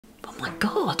Oh my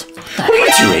God. What are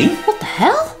you doing? What the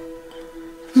hell?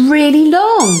 Really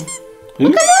long.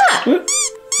 Look at that.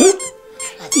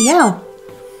 Bloody hell.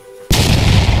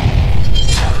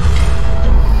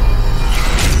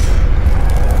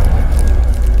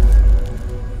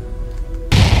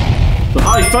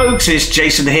 Hi folks, it's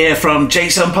Jason here from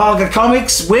Jason Parker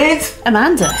Comics with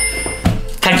Amanda.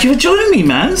 Thank you for joining me,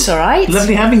 man. It's alright.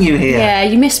 Lovely having you here. Yeah,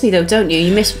 you miss me though, don't you?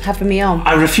 You miss having me on.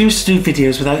 I refuse to do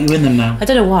videos without you in them now. I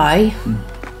don't know why.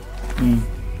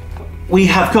 We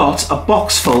have got a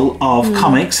box full of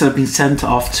comics that have been sent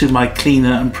off to my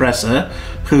cleaner and presser,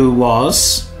 who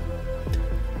was...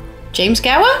 James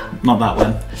Gower? Not that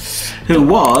one. Who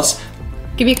was...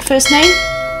 Give you a first name?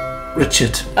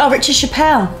 Richard. Oh, Richard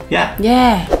Chappelle. Yeah.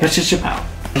 Yeah. Richard Chappelle.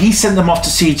 He sent them off to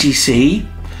CGC.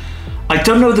 I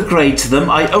don't know the grade to them.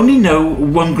 I only know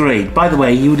one grade. By the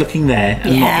way, you were looking there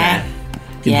and not there.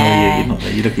 You're not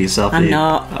there. You look at yourself. I'm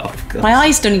not. Oh, God. My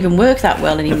eyes don't even work that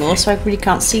well anymore, so I really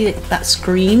can't see that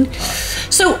screen.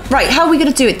 So, right, how are we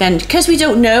going to do it then? Because we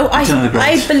don't know, I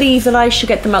believe that I should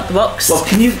get them out the box. Well,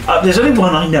 can you... there's only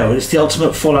one I know, and it's the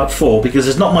Ultimate Fallout 4, because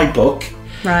it's not my book.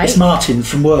 Right. It's Martin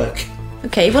from work.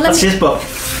 Okay, well, That's his book.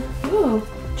 Oh,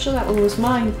 I'm sure that one was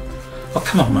mine. Oh,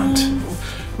 come on, man.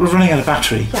 We're running out of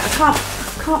battery. Yeah,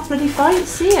 I can't bloody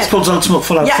see it. It's called Ultimate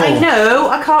Fallout 4. Yeah, I know.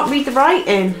 I can't read the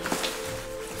writing.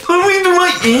 Can't read the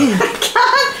writing. I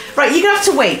can't. Right, you're going to have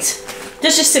to wait.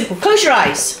 This is simple. Close your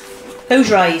eyes. Close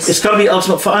your eyes. It's got to be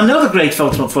Ultimate Fallout. I know the grade for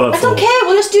Ultimate Fallout 4. I don't care.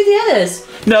 Well, let's do the others.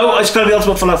 No, it's got to be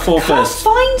Ultimate Fallout 4 first. I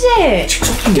can't find it. What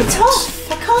are you talking It's about?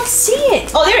 off. I can't see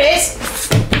it. Oh, there it is.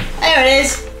 There it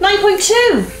is.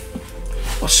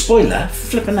 9.2. What, spoiler?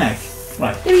 Flippin' egg.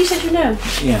 Right. Maybe you said you know.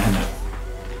 Yeah, I know.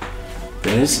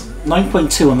 There's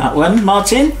 9.2 on that one.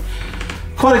 Martin,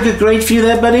 quite a good grade for you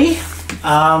there, buddy.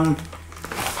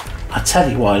 I tell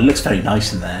you what, it looks very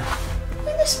nice in there. Is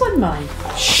this one mine?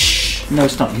 Shh. No,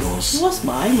 it's not yours. It was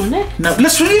mine, wasn't it? No,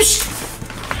 let's release.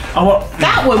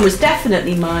 That one was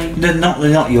definitely mine. They're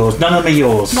not yours. None of them are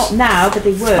yours. Not now, but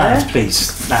they were. Right,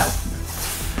 please. Now.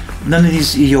 None of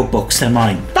these are your books, they're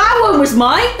mine. That one was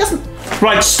mine.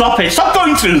 Right, stop it. Stop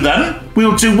going through them.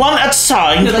 We'll do one at a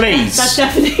time, No, please. That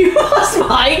definitely was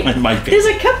mine. It might be. There's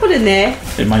a couple in there.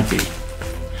 It might be.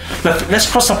 Look, let's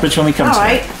cross that bridge when we come to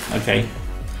Alright. it. Okay.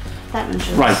 That one's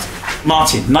yours. Right,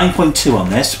 Martin, 9.2 on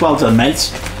this. Well done,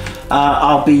 mate.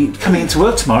 I'll be coming into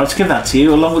work tomorrow to give that to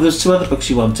you, along with those two other books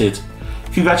you wanted.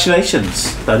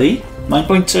 Congratulations, buddy.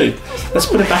 9.2. Let's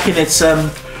put it back in its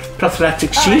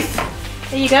prophylactic sheath. Right.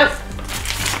 There you go.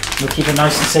 We'll keep it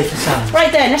nice and safe and sound.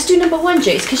 Right then, let's do number one,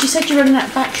 Jace, because you said you're running out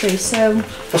of battery, so...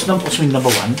 What do you mean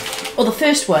number one? Oh, the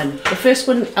first one. The first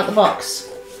one out the box.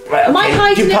 Right, okay. Am I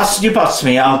hiding it? You pass to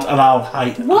me, and I'll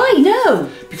hide. Why? No.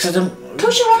 Because I don't...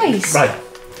 Close your eyes.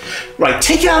 Right,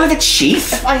 take it out of its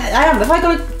sheath. I am. Have I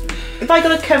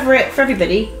got to cover it for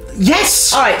everybody?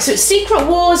 Yes! Alright, so it's Secret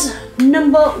Wars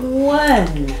number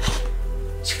 1.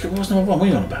 Secret Wars number 1, what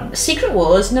are you on about? Secret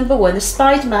Wars number 1, the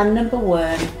Spider-Man number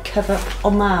 1 cover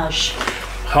homage.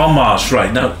 Homage,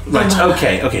 right, no, right,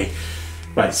 okay.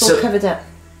 Right, It's all covered up.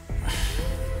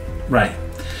 Right.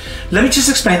 Let me just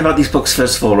explain about these books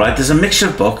first of all, right? There's a mixture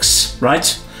of books,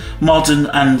 right? Modern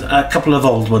and a couple of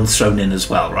old ones thrown in as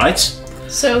well, right?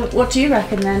 So, what do you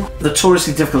reckon then?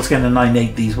 Notoriously difficult to get a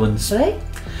 9.8, these ones. Really?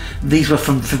 These were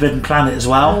from Forbidden Planet as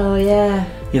well. Oh, yeah.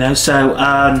 You know, so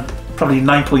probably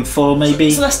 9.4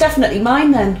 maybe. So that's definitely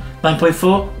mine then.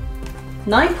 9.4?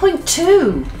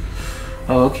 9.2.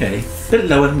 Oh, okay. A bit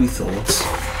lower than we thought.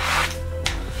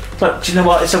 But do you know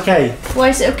what? It's okay. Why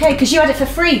is it okay? Because you had it for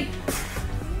free.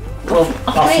 Well,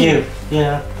 off me. you.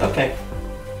 Yeah, okay.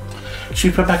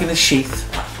 Should we put it back in the sheath?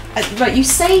 Right, you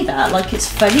say that like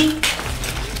it's funny,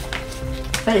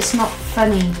 but it's not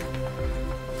funny.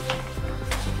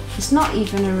 It's not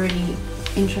even a really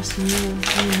interesting movie.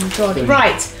 Oh my god.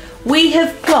 Right, we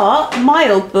have got my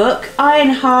old book,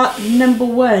 Ironheart number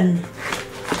 1.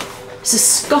 It's a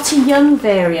Scotty Young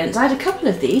variant. I had a couple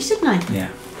of these, didn't I? Yeah.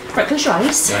 Right, close your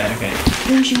eyes. Right, okay.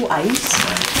 Close your eyes.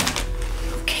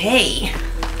 Okay.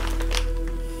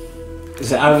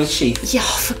 Is it out of its sheath? Yeah,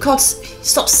 for God's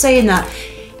stop saying that.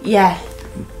 Yeah.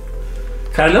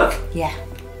 Can I look? Yeah.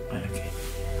 Right, okay.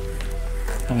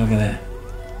 Have a look at there.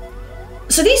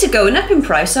 So these are going up in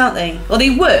price, aren't they? Well, they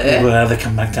were. Well, they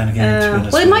come back down again. To be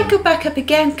honest well, it with might you. go back up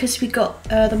again because we got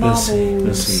the marbles.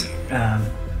 We'll see.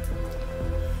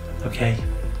 Okay.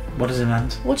 What is it,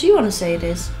 man? What do you want to say it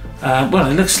is? Well,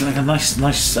 it looks like a nice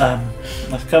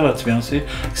cover, to be honest with you.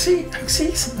 I can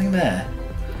see something there.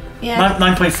 Yeah.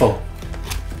 9.4.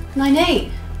 9.8.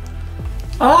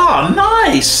 Oh,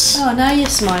 nice! Oh, now you're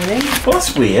smiling. Well,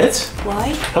 that's weird.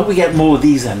 Why? Hope we get more of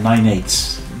these then,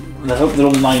 9.8s. And I hope they're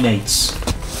all 9/8s.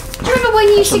 Do you remember when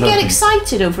you used to get Absolutely.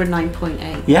 excited over a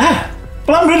 9.8? Yeah.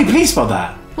 Well, I'm really pleased about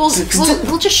that. We'll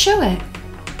just show it.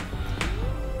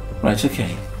 Right,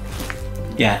 okay.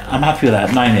 Yeah, I'm happy with that.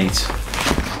 9/8.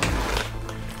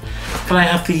 Can I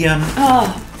have the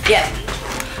Oh, yeah.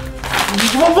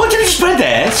 what did you spread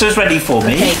there? So it's ready for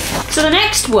me. Okay. So the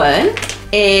next one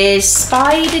is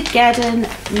Spider-Geddon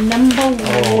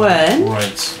 #1.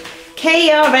 Right.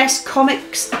 KRS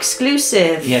Comics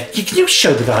exclusive. Yeah. Can you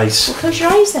show the guys? Well, close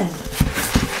your eyes then.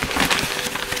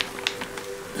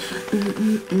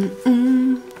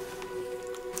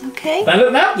 Okay. Can I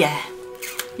look now? Yeah.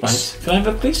 Right. Can I have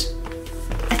a look, please?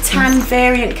 A tan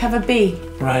variant cover B.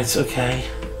 Right. Okay.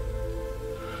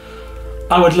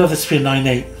 I would love this to be a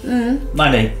 9/8.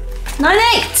 9/8.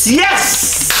 9/8.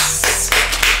 Yes.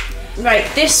 Right,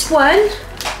 this one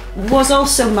was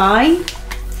also mine.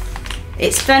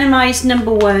 It's Venomized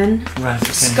 #1. Right.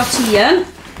 Okay. Scotty Young.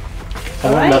 I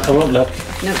won't Alright. look. I won't look.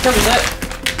 No, don't look.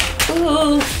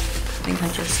 Ooh. I think I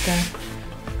just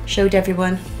showed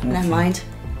everyone. Never mind.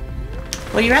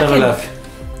 What do you Have reckon? a look.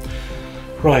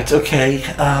 Right. Okay.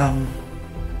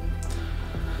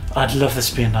 I'd love this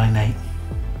to be a 9/8.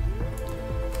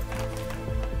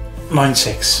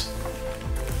 9/6.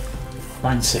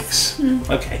 9/6.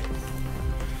 Okay.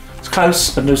 It's close,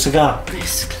 but no cigar.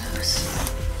 It's close.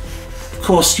 Of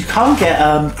course, you can't get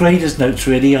graders notes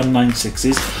really on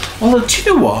 9/6s. Although, do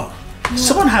you know what?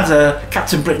 Someone had a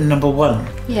Captain Britain #1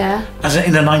 Yeah. as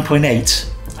in a 9.8,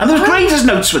 and there was graders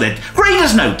notes with it.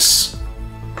 Graders notes,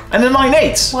 and a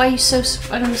 9/8. Why are you so?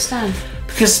 I don't understand.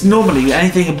 Because normally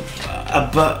anything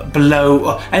below,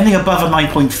 or anything above a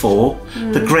 9.4,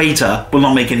 the grader will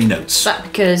not make any notes. That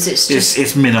because it's just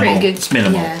It's minimal. pretty good. It's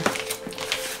minimal. Yeah.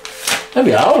 There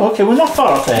we are. Oh, okay, we're not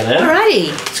far off there then.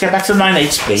 Alrighty. Let's get back to the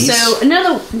 9/8, please. So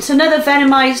another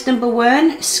Venomized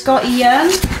 #1, Scotty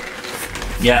Young.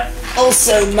 Yeah.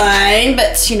 Also mine,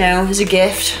 but you know, as a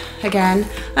gift again.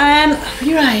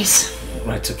 Your eyes.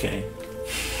 Right. Okay.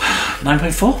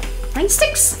 9.4.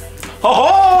 9/6.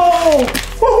 Oh!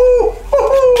 Woohoo!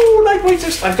 Woohoo!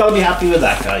 9.6. I've got to be happy with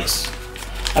that, guys.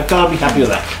 I've got to be happy with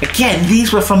that. Again,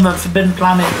 these were from the Forbidden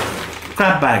Planet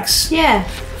grab bags. Yeah.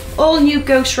 All new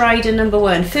Ghost Rider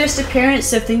 #1. First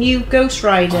appearance of the new Ghost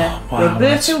Rider. Oh, wow,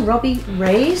 Roberto Robbie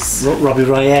Reyes. Robbie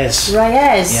Reyes.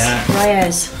 Reyes. Yeah.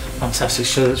 Reyes. Fantastic.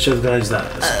 Show the guys that.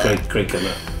 It's a great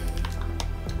colour.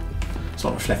 It's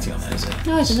not reflecting on that, is it?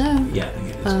 No, I don't know. Yeah, I think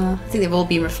it is. I think they've all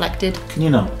been reflected. Can you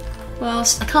not? Well,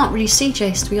 I can't really see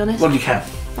Jace, to be honest. Well, you can.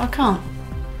 I can't.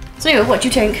 So anyway, what do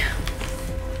you think?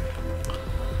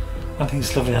 I think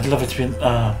it's lovely. I'd love it to be.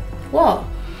 What?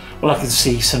 Well, I can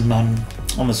see some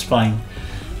on the spine,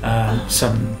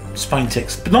 some spine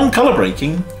ticks, but non-colour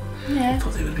breaking. Yeah. I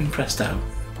thought they would have been pressed out.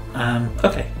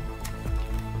 Okay.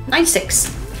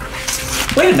 9/6.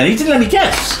 Wait a minute, you didn't let me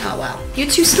guess. Oh well, you're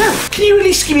too slow. Can you at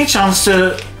least give me a chance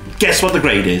to guess what the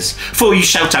grade is before you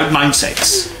shout out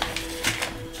 9/6?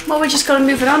 Well, we just got to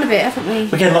move it on a bit, haven't we?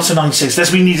 We're getting lots of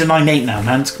 9/6. We need a 9/8 now,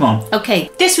 man. Come on. Okay,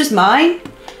 this was mine.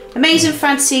 Amazing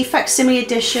Fantasy Facsimile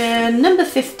Edition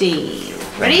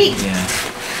 #15. Ready? Yeah.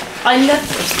 I love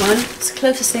this one. It's the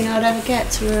closest thing I'd ever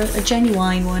get to a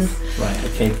genuine one. Right.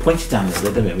 Okay. Point it down a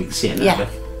little bit. We can see it now. Yeah.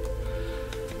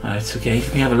 Alright. Okay.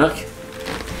 Let me have a look.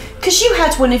 Because you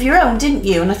had one of your own, didn't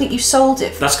you? And I think you sold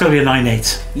it. That's got to be a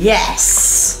 9/8.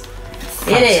 Yes.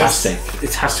 It is. Fantastic.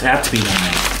 It has to have to be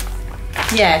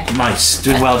 9/8. Yeah. Nice.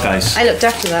 Doing well, guys. I looked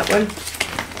after that one.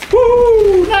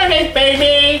 Woo! 9/8,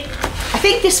 baby. I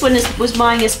think this one was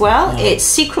mine as well. Oh. It's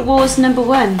Secret Wars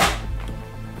 #1.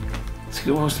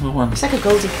 Secret Wars #1. It's like a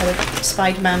golden coloured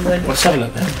Spider-Man one. Let's have a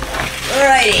look then.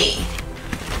 Alrighty.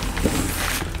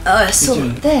 Oh, it's all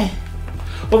doing? there.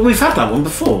 Well, we've had that one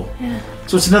before. Yeah.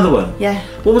 So it's another one. Yeah.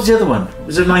 What was the other one?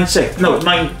 Was it 9/6? No,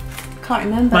 9. Can't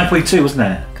remember. 9.2, wasn't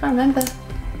it? Can't remember.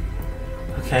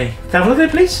 Okay. Can I have a look at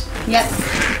it, please? Yep.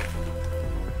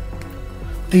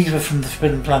 These were from the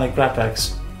Forbidden Planet grab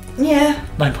bags. Yeah.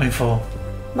 9.4.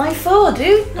 9/4,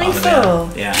 dude.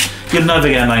 9/4. Yeah. You'll never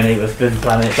get a 9/8 with Forbidden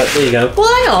Planet, but there you go.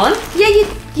 Well, hang on.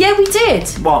 Yeah, we did.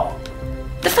 What?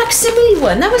 The facsimile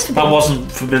one. That was for. That wasn't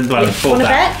Forbidden Planet. Yeah, Bought wanna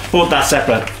that. bet? Bought that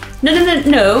separate.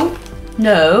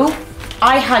 No.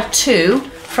 I had 2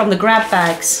 from the grab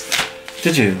bags.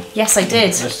 Did you? Yes, I did.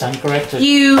 I stand corrected.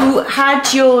 You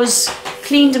had yours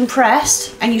cleaned and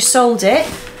pressed, and you sold it.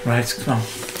 Right, come on.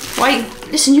 Why?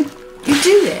 Listen, you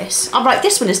do this. All right,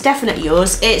 this one is definitely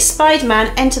yours. It's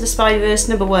Spider-Man: Enter the Spider-Verse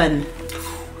 #1.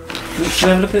 Can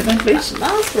I have a look at it then, please?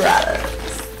 Miles Morales.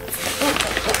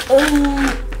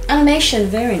 Animation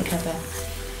variant cover.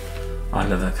 I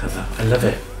love that cover. I love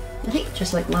it. I think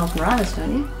just like Miles Morales,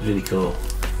 don't you? Really cool.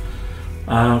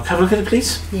 Have a look at it,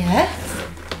 please. Yeah.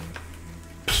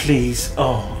 Please.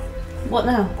 Oh. What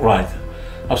now? Right.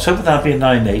 I was hoping that'd be a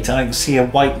 9/8, and I can see a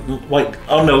white.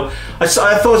 Oh no! I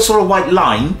thought I saw a white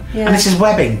line, and this is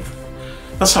webbing.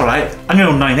 That's all right. I'm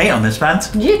going 9/8 on this, band.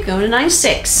 You're going to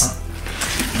 9/6.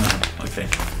 Oh, okay.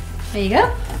 There you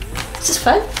go. This is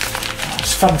fun.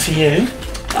 It's fun for you.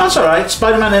 That's all right.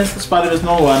 Spider-Man Into the Spider-Verse,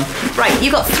 no one. Right,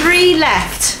 you got 3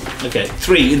 left. Okay,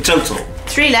 3 in total.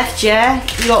 3 left, yeah.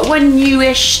 You got 1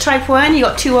 newish type 1. You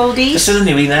got 2 oldies. This is a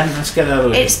newie then. Let's get it out of the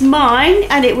way. It's mine,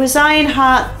 and it was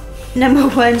Ironheart number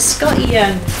 1, Scotty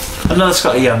Young. Another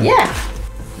Scotty Young. Yeah.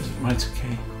 Right.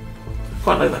 Okay.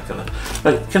 Quite like that colour.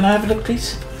 Right. Can I have a look,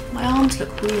 please? My arms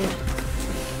look weird.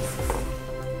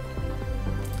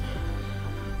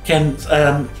 Again,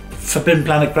 Forbidden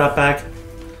Planet grab bag.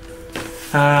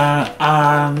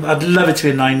 I'd love it to be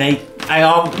a 9/8. Hang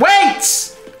on.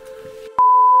 Wait!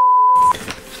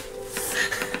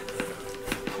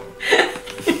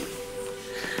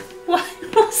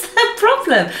 What's the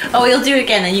problem? Oh, we'll do it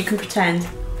again and you can pretend.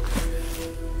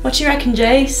 What do you reckon,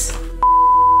 Jace?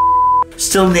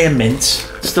 Still near mint.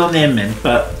 Still near mint,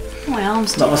 but Oh, my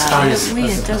arms do not as high that. as, Weird,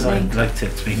 as doesn't I'd it? like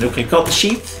it to be. Okay, got the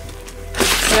sheath.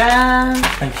 Yeah.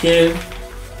 Thank you.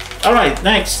 Alright,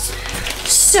 next.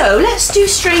 So, let's do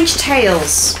Strange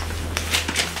Tales.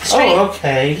 Oh,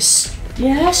 okay.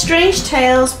 Yeah, Strange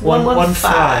Tales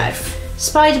 115.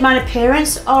 Spider-Man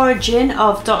appearance, origin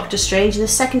of Doctor Strange, and the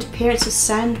second appearance of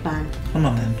Sandman. Come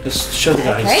on then, just show the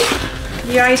guys. Okay.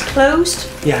 Your eyes closed?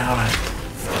 Yeah, alright.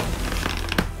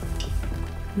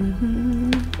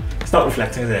 It's not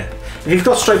reflecting, is it? If you've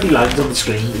got stripy lines on the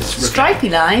screen, it's Stripy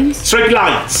lines? Stripy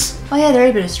lines! Oh yeah, there are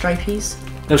a bit of stripies.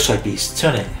 No stripies.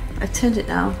 Turn it. I turned it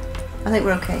now. I think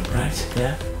we're okay. Right,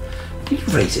 yeah. You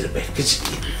can raise it a bit, because...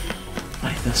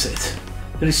 Right, that's it.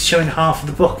 But it's showing half of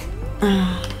the book.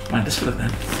 Right, let's look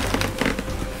then.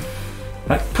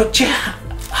 Right, put your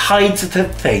hide the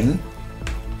thing.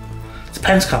 It's a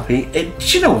pen's copy. Do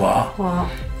you know what?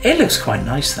 What? It looks quite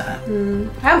nice, that.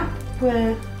 How?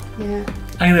 Where? Yeah.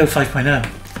 I'm going to go 5.0.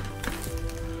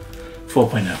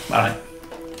 4.0, alright.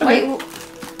 Wait, well,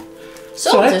 it's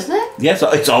old, isn't it? Yes,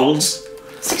 it's old.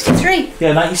 63.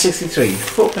 Yeah, 1963.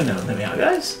 4.0, there we are,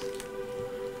 guys.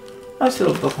 Nice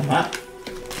little book on that.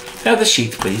 Now the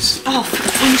sheet, please. Oh,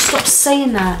 will you stop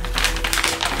saying that?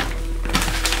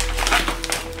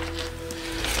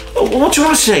 Oh, what do you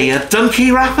want to say? A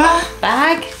donkey wrapper?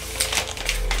 Bag?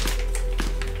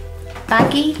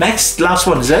 Baggy? Next, last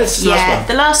one, is it? It's the last one.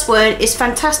 The last one is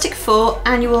Fantastic Four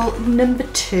Annual number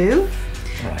 2.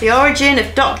 Right. The origin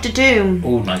of Doctor Doom.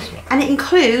 Oh, nice one. And it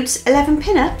includes 11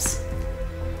 pin-ups.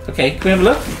 Okay, can we have a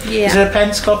look? Yeah. Is it a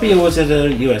pence copy or was it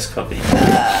a US copy?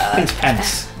 I think it's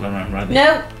pence. if I remember rightly.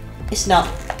 No, it's not.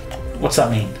 What's that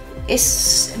mean?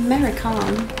 It's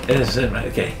American. It is, isn't it? Right,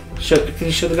 okay. Can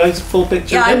you show the guys a full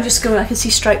picture? Yeah, of it? I'm just going, I can see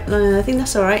stripe. I think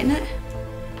that's alright, isn't it?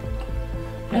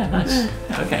 Yeah, nice.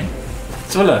 Yeah, okay.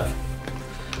 Let's have a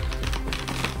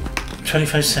look.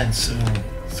 25 cents. Oh,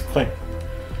 it's quite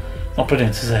not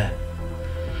brilliant, is it?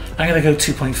 I'm going to go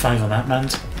 2.5 on that, man.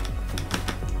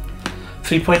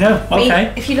 3.0,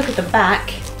 okay. If you look at the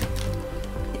back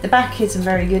isn't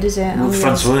very good, is it? The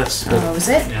front's worse. Oh, is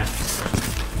it? Yeah.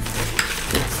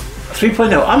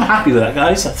 3.0. I'm happy with that,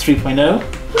 guys. That's 3.0.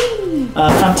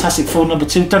 Fantastic Four number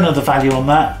 2. Don't know the value on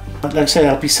that, but like I say,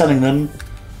 I'll be selling them.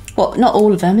 What? Not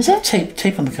all of them, is it?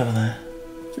 Tape on the cover there.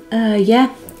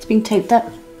 Yeah. It's been taped up.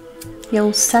 The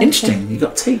old center. Interesting. You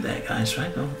got tape there, guys.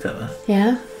 Right? I'll look at that.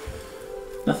 Yeah.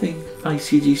 Nothing by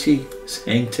CGC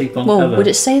saying tape on Well, cover. would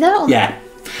it say that? Or? Yeah,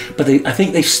 but I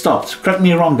think they've stopped. Correct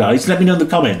me if I'm wrong, guys. Let me know in the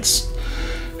comments.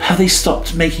 Have they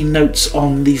stopped making notes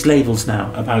on these labels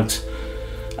now about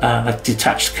like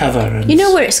detached cover? And You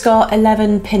know where it's got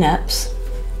 11 pin-ups?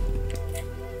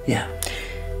 Yeah.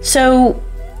 So,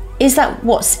 is that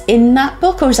what's in that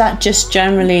book, or is that just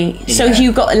generally? Yeah. So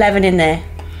you've got 11 in there.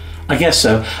 I guess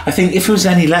so. I think if it was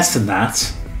any less than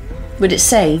that, Would it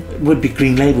say? it would be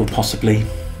green label possibly.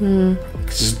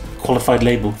 Because it's qualified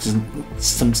label. Because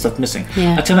some stuff missing.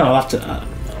 Yeah. I don't know. I'll have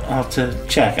to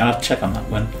check. I'll have to check on that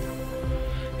one.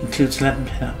 Includes 11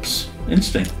 pin-ups.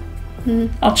 Interesting.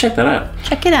 I'll check that out.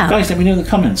 Check it out. Guys, let me know in the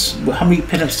comments. How many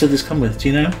pin-ups did this come with? Do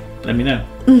you know? Let me know.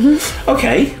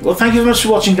 Okay, well, thank you very much for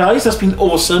watching, guys. That's been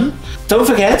awesome. Don't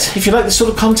forget, if you like this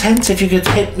sort of content, if you could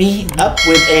hit me up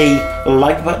with a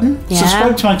like button,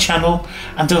 subscribe to my channel,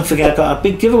 and don't forget, I've got a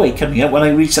big giveaway coming up when I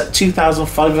reach that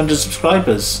 2,500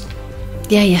 subscribers.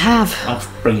 Yeah, you have. I'll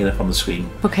bring it up on the screen.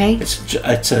 Okay. It's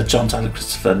John Tyler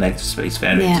Christopher Negative Space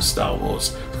variant of Star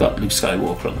Wars. It's got Luke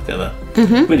Skywalker on the cover.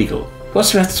 Really cool. What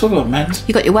else do we have to talk about, man?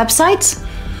 You got your website?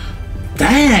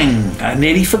 Dang, I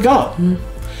nearly forgot.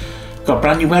 Got a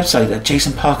brand new website at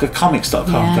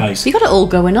jasonparkercomics.com, guys. You got it all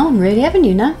going on, really, haven't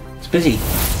you, now? It's busy.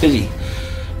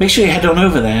 Make sure you head on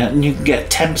over there and you can get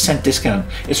 10% discount.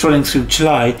 It's running through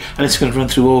July and it's going to run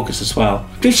through August as well.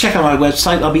 Please check out my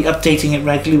website. I'll be updating it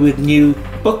regularly with new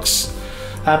books.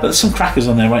 But there's some crackers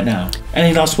on there right now.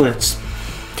 Any last words?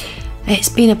 It's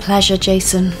been a pleasure,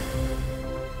 Jason.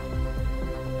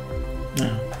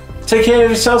 Take care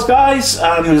of yourselves, guys,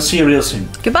 and we'll see you real soon.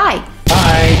 Goodbye.